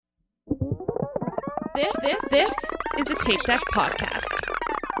This is a Tape Deck podcast.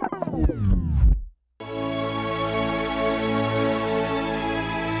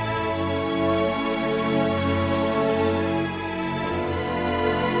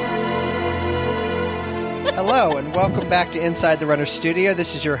 Hello, and welcome back to Inside the Runner Studio.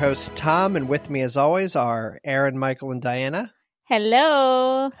 This is your host, Tom, and with me, as always, are Aaron, Michael, and Diana.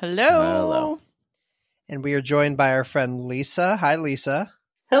 Hello. Hello. And we are joined by our friend, Lisa. Hi, Lisa.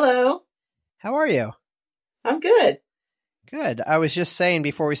 Hello. How are you? I'm good. Good. I was just saying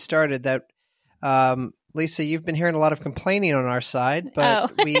before we started that, Lisa, you've been hearing a lot of complaining on our side,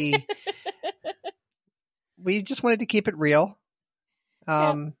 but we just wanted to keep it real.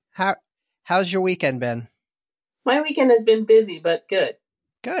 How's your weekend been? My weekend has been busy, but good.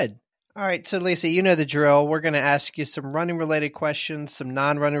 Good. All right. So, Lisa, you know the drill. We're going to ask you some running-related questions, some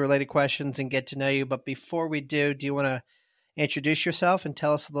non-running-related questions, and get to know you. But before we do you want to introduce yourself and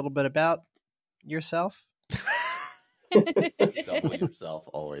tell us a little bit about yourself? Definitely yourself,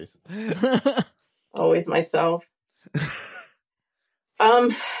 always. Always myself.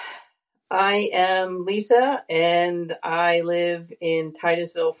 I am Lisa, and I live in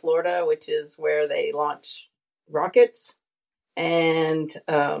Titusville, Florida, which is where they launch rockets. And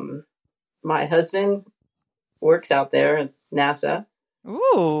my husband works out there at NASA.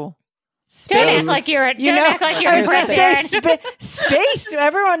 Ooh. Don't act like you're impressed. Space.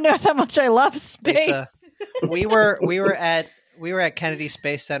 Everyone knows how much I love space. Lisa, we were at Kennedy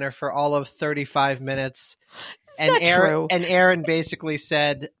Space Center for all of 35 minutes. And Aaron basically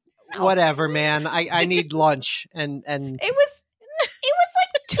said, "Whatever, man. I need lunch." And it was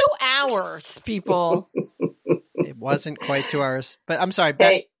like 2 hours, people. It wasn't quite 2 hours. But I'm sorry.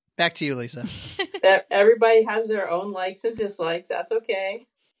 Back to you, Lisa. Everybody has their own likes and dislikes. That's okay.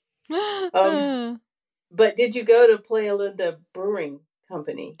 But did you go to Playa Linda Brewing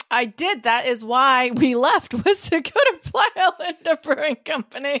Company? I did. That is why we left, was to go to Playa Linda Brewing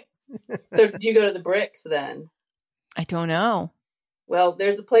Company. So did you go to the Bricks then? I don't know. Well,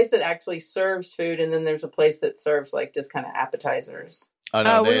 there's a place that actually serves food, and then there's a place that serves like just kind of appetizers. Oh,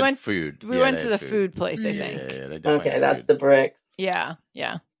 no, we went food. We went to the food place, I think. Okay, that's the Bricks. Yeah.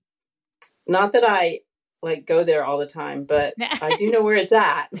 Not that I like go there all the time, but I do know where it's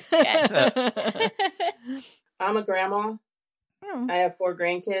at. I'm a grandma. I have 4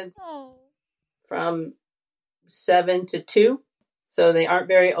 grandkids from 7 to 2. So they aren't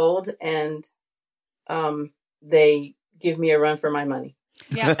very old, and they give me a run for my money.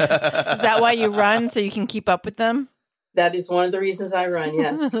 Yeah. Is that why you run, so you can keep up with them? That is one of the reasons I run,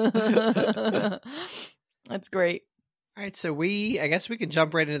 yes. That's great. All right, so I guess we can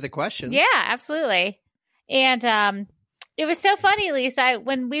jump right into the questions. Yeah, absolutely. And it was so funny, Lisa,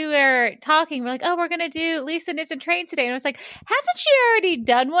 when we were talking, we're like, we're going to do Lisa Knits and Trains today. And I was like, hasn't she already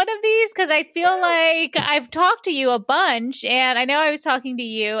done one of these? Because I feel like I've talked to you a bunch, and I know I was talking to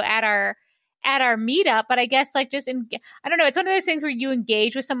you at our meetup, but I guess like I don't know, it's one of those things where you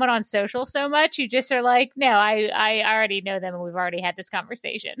engage with someone on social so much, you just are like, no, I already know them and we've already had this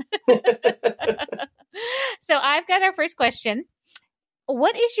conversation. So I've got our first question.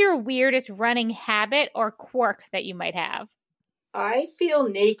 What is your weirdest running habit or quirk that you might have? I feel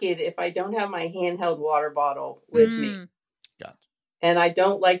naked if I don't have my handheld water bottle with me. Gotcha. And I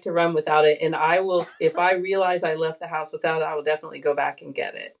don't like to run without it. And I will, if I realize I left the house without it, I will definitely go back and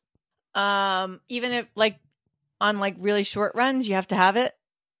get it. Even if on really short runs, you have to have it?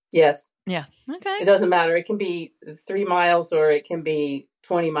 Yes. Yeah. Okay. It doesn't matter. It can be 3 miles or it can be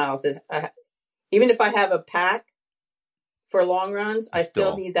 20 miles. Even if I have a pack for long runs, I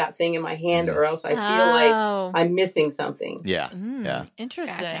still need that thing in my hand, or else I feel like I'm missing something. Yeah. Yeah.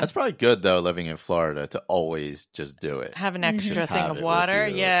 Interesting. That's probably good, though, living in Florida, to always just do it. Have an extra Just thing have of it water.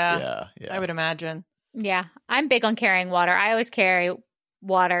 with you. Yeah. Yeah. I would imagine. Yeah, I'm big on carrying water. I always carry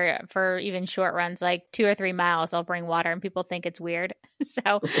water for even short runs, like 2 or 3 miles. I'll bring water, and people think it's weird.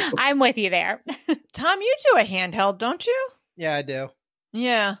 So I'm with you there. Tom, you do a handheld, don't you? Yeah, I do.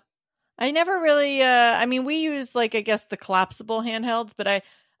 Yeah. I never really, we use I guess the collapsible handhelds, but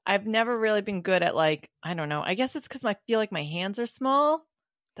I've never really been good at I don't know. I guess it's because I feel like my hands are small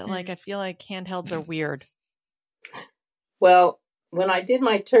that I feel like handhelds are weird. Well, when I did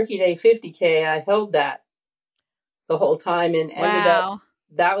my Turkey Day 50K, I held that the whole time and ended up,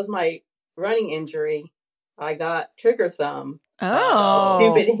 that was my running injury. I got trigger thumb. Oh.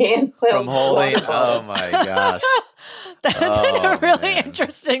 Stupid handheld. From holding, oh my gosh. That's a really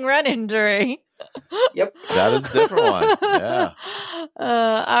interesting run injury. Yep. That is a different one. Yeah.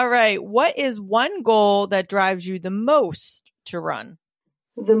 All right. What is one goal that drives you the most to run?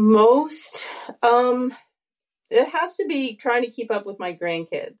 The most? It has to be trying to keep up with my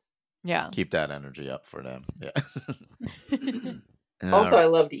grandkids. Yeah. Keep that energy up for them. Yeah. Also, I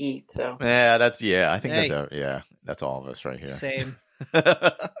love to eat, so. Yeah, I think Hey. that's all of us right here. Same.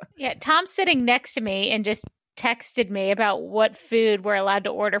 Yeah, Tom's sitting next to me and just texted me about what food we're allowed to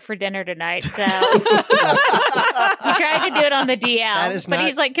order for dinner tonight. So he tried to do it on the DL, That is but not-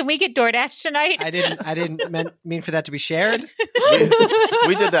 he's like, "Can we get DoorDash tonight?" I didn't mean for that to be shared.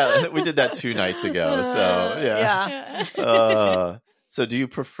 we did that. We did that 2 nights ago. So yeah. So do you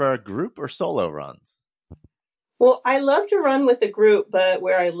prefer group or solo runs? Well, I love to run with a group, but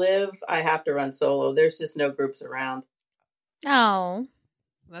where I live, I have to run solo. There's just no groups around. Oh,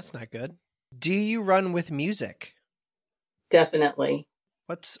 That's not good. Do you run with music? Definitely.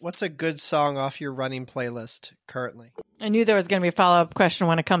 What's a good song off your running playlist currently? I knew there was going to be a follow-up question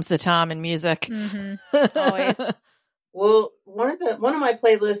when it comes to Tom and music. Always. Well, one of my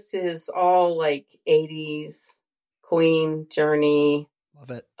playlists is all like 80s, Queen, Journey,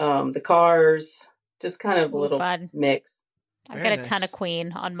 Love it. The Cars, just kind of a Ooh, little fun. mix. I've Very got a ton nice. of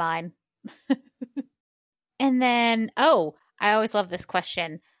Queen on mine. And then, I always love this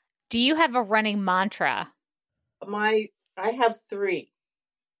question. Do you have a running mantra? I have 3.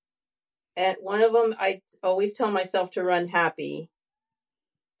 And one of them, I always tell myself to run happy.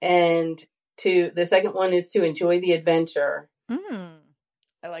 And the second one is to enjoy the adventure.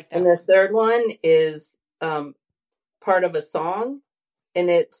 I like that. And the third one is part of a song. And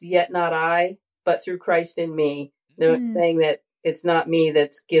it's Yet Not I, but through Christ in me. Saying that it's not me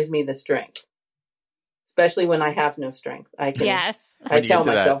that gives me the strength. Especially when I have no strength. Yes. I tell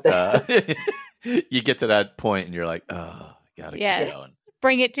myself that. You get to that point and you're like, oh, gotta Yes. keep going.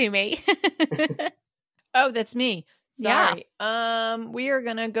 Bring it to me. Oh, that's me. Yeah. Sorry. We are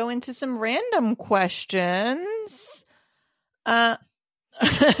gonna go into some random questions. Do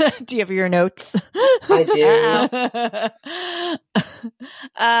you have your notes? I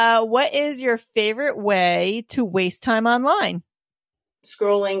do. What is your favorite way to waste time online?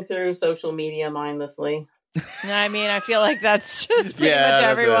 Scrolling through social media mindlessly. I mean, I feel like that's just pretty Yeah, much that's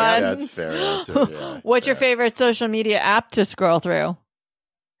everyone. that's fair. That's yeah, What's your fair. favorite social media app to scroll through?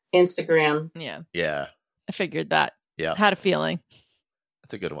 Instagram. Yeah, Yeah, I figured that. yeah. Had a feeling.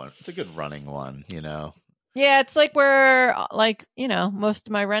 That's a good one. It's a good running one, you know. Yeah, it's like where, like, you know, most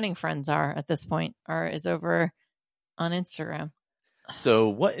of my running friends are at this point, is over on Instagram. So,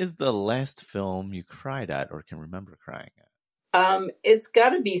 what is the last film you cried at or can remember crying at? It's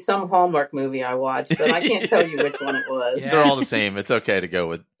got to be some Hallmark movie I watched, but I can't tell you which one it was. Yeah. They're all the same. It's okay to go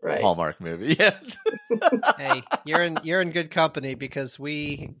with Right. Hallmark movie. Yeah. Hey, you're in good company because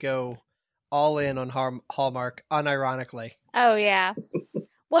we go all in on Hallmark unironically. Oh, yeah.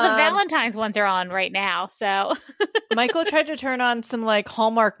 Well, the Um, Valentine's ones are on right now, so. Michael tried to turn on some like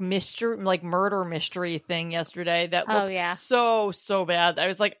Hallmark mystery, like murder mystery thing yesterday that Oh, looked yeah. so bad. I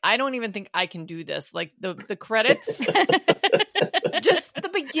was like, I don't even think I can do this. Like the credits, just the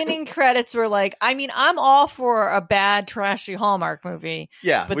beginning credits were like, I mean, I'm all for a bad trashy Hallmark movie.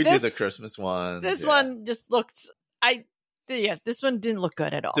 Yeah, But we do the this- Christmas ones. This yeah. one just looked, this one didn't look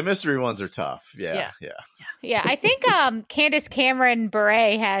good at all. The mystery ones are tough. Yeah. Yeah, I think Candace Cameron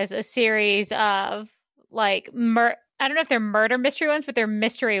Bure has a series of like I don't know if they're murder mystery ones, but they're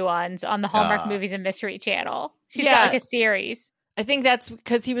mystery ones on the Hallmark Ah. Movies and Mystery Channel. She's Yeah. got like a series. I think that's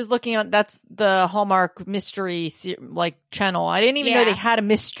because he was looking at that's the Hallmark mystery like channel. I didn't even know Yeah. they had a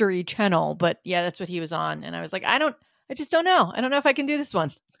mystery channel, but yeah, that's what he was on. And I was like, I just don't know. I don't know if I can do this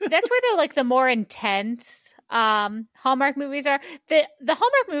one. That's where the more intense Hallmark movies are. The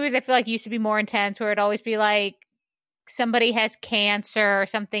Hallmark movies I feel like used to be more intense, where it'd always be like somebody has cancer or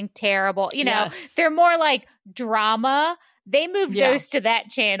something terrible. You know, Yes. they're more like drama. They moved Yeah. those to that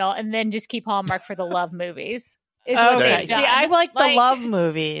channel and then just keep Hallmark for the love movies. Is what Okay. they've See, done. I like the Like- love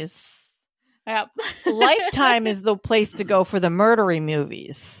movies. Yep. Lifetime is the place to go for the murdery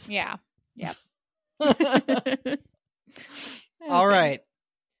movies. Yeah. Yep. All right.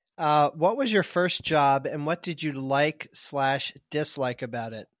 What was your first job and what did you like/dislike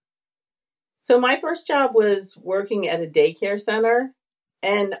about it? So my first job was working at a daycare center,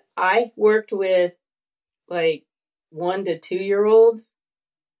 and I worked with like 1 to 2 year olds,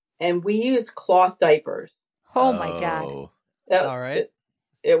 and we used cloth diapers. Oh my god. Oh. All right.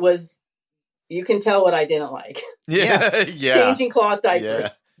 It was, you can tell what I didn't like. Yeah. Yeah. Changing cloth diapers. Yeah.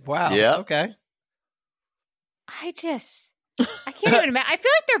 Wow. Yeah. Okay. I can't even imagine. I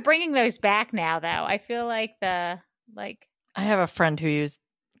feel like they're bringing those back now, though. I feel like the I have a friend who used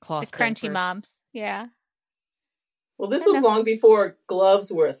cloth crunchy diapers. moms. Yeah. Well, this I was know. long before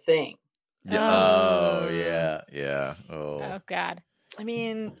gloves were a thing. Yeah. Oh. Oh, yeah. Yeah. Oh, Oh god. I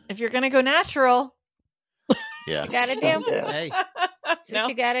mean, if you're gonna go natural, yeah. You gotta do. Yes. Hey, That's what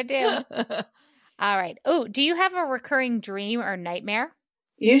you got to do. All right. Oh, do you have a recurring dream or nightmare?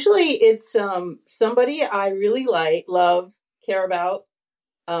 Usually it's somebody I really love, care about,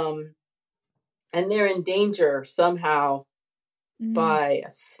 and they're in danger somehow by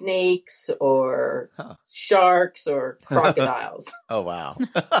snakes or sharks or crocodiles. Oh, wow.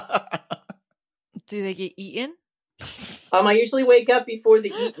 Do they get eaten? I usually wake up before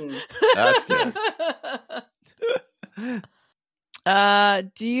the eaten. That's good.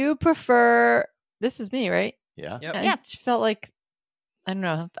 Do you prefer, this is me, right? Yeah. Yep. I felt like, I don't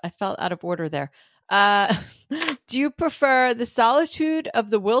know, I felt out of order there. Do you prefer the solitude of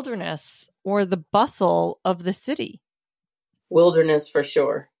the wilderness or the bustle of the city? Wilderness for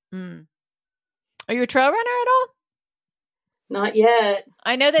sure. Are you a trail runner at all? Not yet.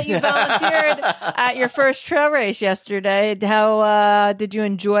 I know that you volunteered at your first trail race yesterday. How did you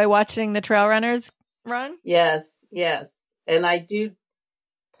enjoy watching the trail runners run? Yes. And I do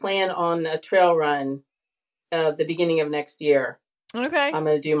plan on a trail run the beginning of next year. Okay. I'm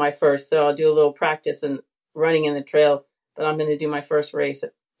going to do my first, so I'll do a little practice and running in the trail, but I'm going to do my first race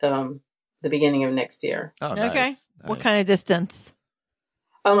at the beginning of next year. Oh, Okay. nice. What kind of distance?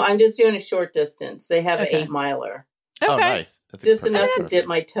 I'm just doing a short distance. They have Okay. an 8-miler. Okay. Oh, nice. That's Just perfect. enough to dip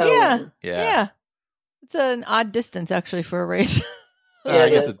my toe Yeah. in. Yeah. It's an odd distance actually for a race. Yeah, I it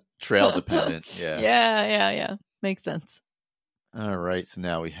guess is. it's trail dependent. Yeah. Yeah. Makes sense. All right. So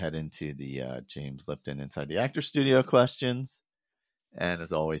now we head into the James Lipton Inside the Actor Studio questions. And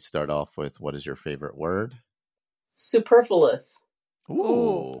as always, start off with what is your favorite word? Superfluous.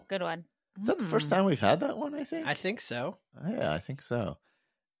 Ooh. Good one. Is that the first time we've had that one, I think? I think so. Yeah, I think so.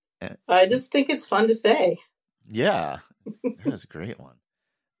 I just think it's fun to say. Yeah. That's a great one.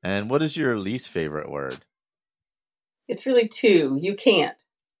 And what is your least favorite word? It's really two. You can't.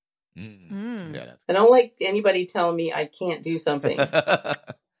 Mm. Yeah, that's I don't like anybody telling me I can't do something. I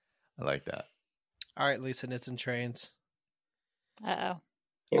like that. All right, Lisa, Knits and Trains. Uh-oh.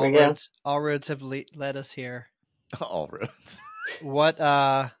 Here we go. All roads have led us here. All roads.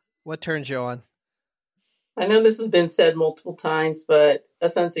 What turns you on? I know this has been said multiple times, but a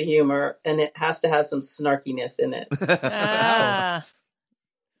sense of humor, and it has to have some snarkiness in it. Ah,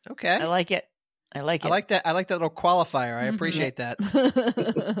 Okay. I like it. I like that. I like that little qualifier. I appreciate that.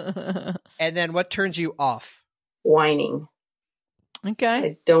 And then what turns you off? Whining. Okay.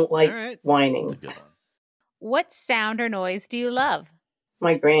 I don't like All right. whining. That's a good one. What sound or noise do you love?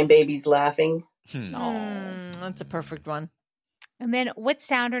 My grandbaby's laughing. That's a perfect one. And then what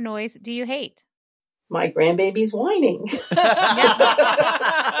sound or noise do you hate? My grandbaby's whining.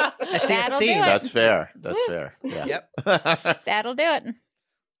 I see a That'll do theme. it. That's fair. That's fair. Yeah. Yep. That'll do it.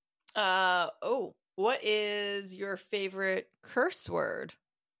 What is your favorite curse word?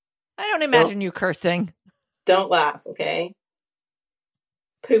 I don't imagine you cursing. Don't laugh, okay?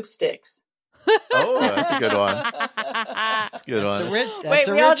 Poop sticks. Oh, that's a good one. That's a good one. Wait,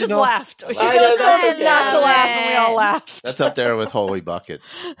 we all just original. laughed. She I goes know, told that's us not to good. laugh, and we all laughed. That's up there with Holy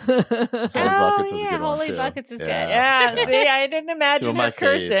Buckets. Holy Oh, Buckets was a yeah, good one, Holy too. Buckets was good. Yeah, see, I didn't Two imagine of her my faves,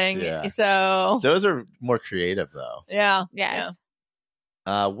 cursing. yeah. So, Those are more creative, though. yeah. Yes.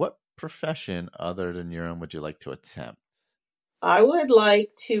 What profession other than your own would you like to attempt? I would like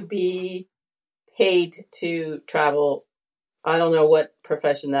to be paid to travel. I don't know what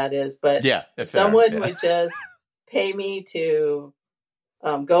profession that is, but Yeah. if fair, someone yeah. would just pay me to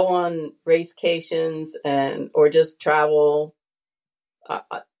go on racecations or just travel, I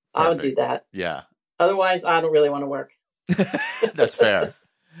would do Perfect. that. Yeah. Otherwise, I don't really want to work. That's fair.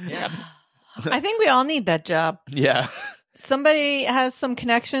 Yeah. I think we all need that job. Yeah. Somebody has some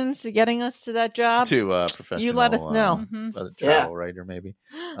connections to getting us to that job. To professional. You let us know. Mhm. Travel writer, maybe.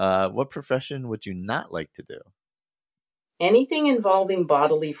 What profession would you not like to do? Anything involving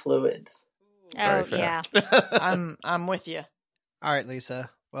bodily fluids. Very Oh, fair. yeah. I'm with you. All right,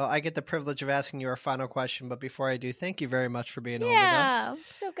 Lisa. Well, I get the privilege of asking you our final question, but before I do, thank you very much for being on with Yeah. us.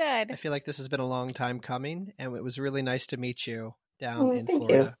 So good. I feel like this has been a long time coming, and it was really nice to meet you down Oh, in thank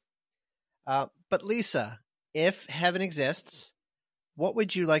Florida. But Lisa, if heaven exists, what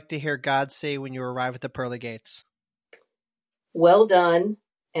would you like to hear God say when you arrive at the pearly gates? Well done.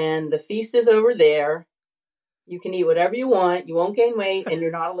 And the feast is over there. You can eat whatever you want. You won't gain weight, and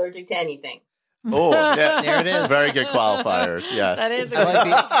you're not allergic to anything. Oh, yeah. There it is. Very good qualifiers. Yes. That is a I good like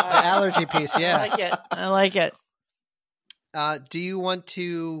the qualifier. allergy piece, yeah. I like it. I like it. Do you want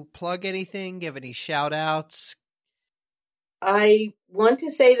to plug anything? Give any shout outs? I want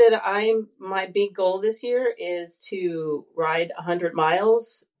to say that my big goal this year is to ride 100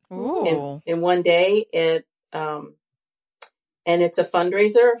 miles Ooh. in one day. And it's a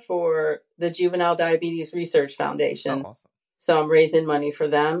fundraiser for the Juvenile Diabetes Research Oh, Foundation. awesome. So I'm raising money for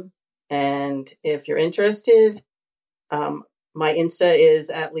them. And if you're interested, my Insta is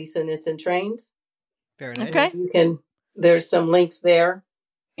at Lisa Knits and Trains. Very nice. Okay. There's some links there.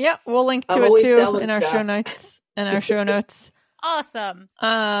 Yeah, we'll link to it too in our show notes. Awesome.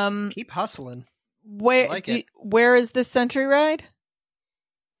 Keep hustling. Where is this Century Ride?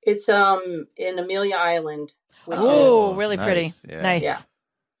 It's in Amelia Island. Oh, really pretty. Yeah. Nice. Yeah.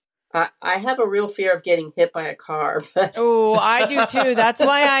 I have a real fear of getting hit by a car. Oh, I do too. That's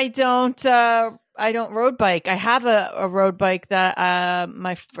why I don't road bike. I have a road bike that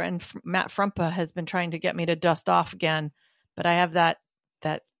my friend Matt Frumpa has been trying to get me to dust off again, but I have the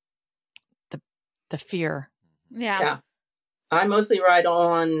fear. Yeah. I mostly ride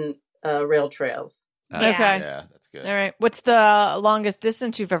on rail trails. Okay. Yeah, that's good. All right. What's the longest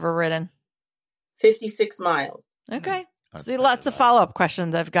distance you've ever ridden? 56 miles. Okay. See, lots of follow-up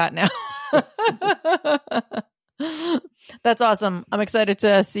questions I've got now. That's awesome. I'm excited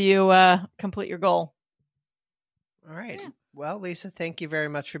to see you complete your goal. All right. Yeah. Well, Lisa, thank you very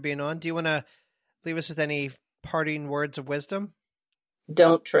much for being on. Do you want to leave us with any parting words of wisdom?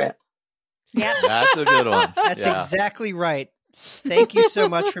 Don't trip. Yeah. That's a good one. That's exactly right. Thank you so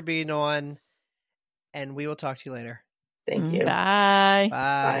much for being on, and we will talk to you later. Thank you. Bye.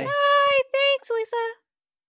 Bye. Bye. Thanks, Lisa.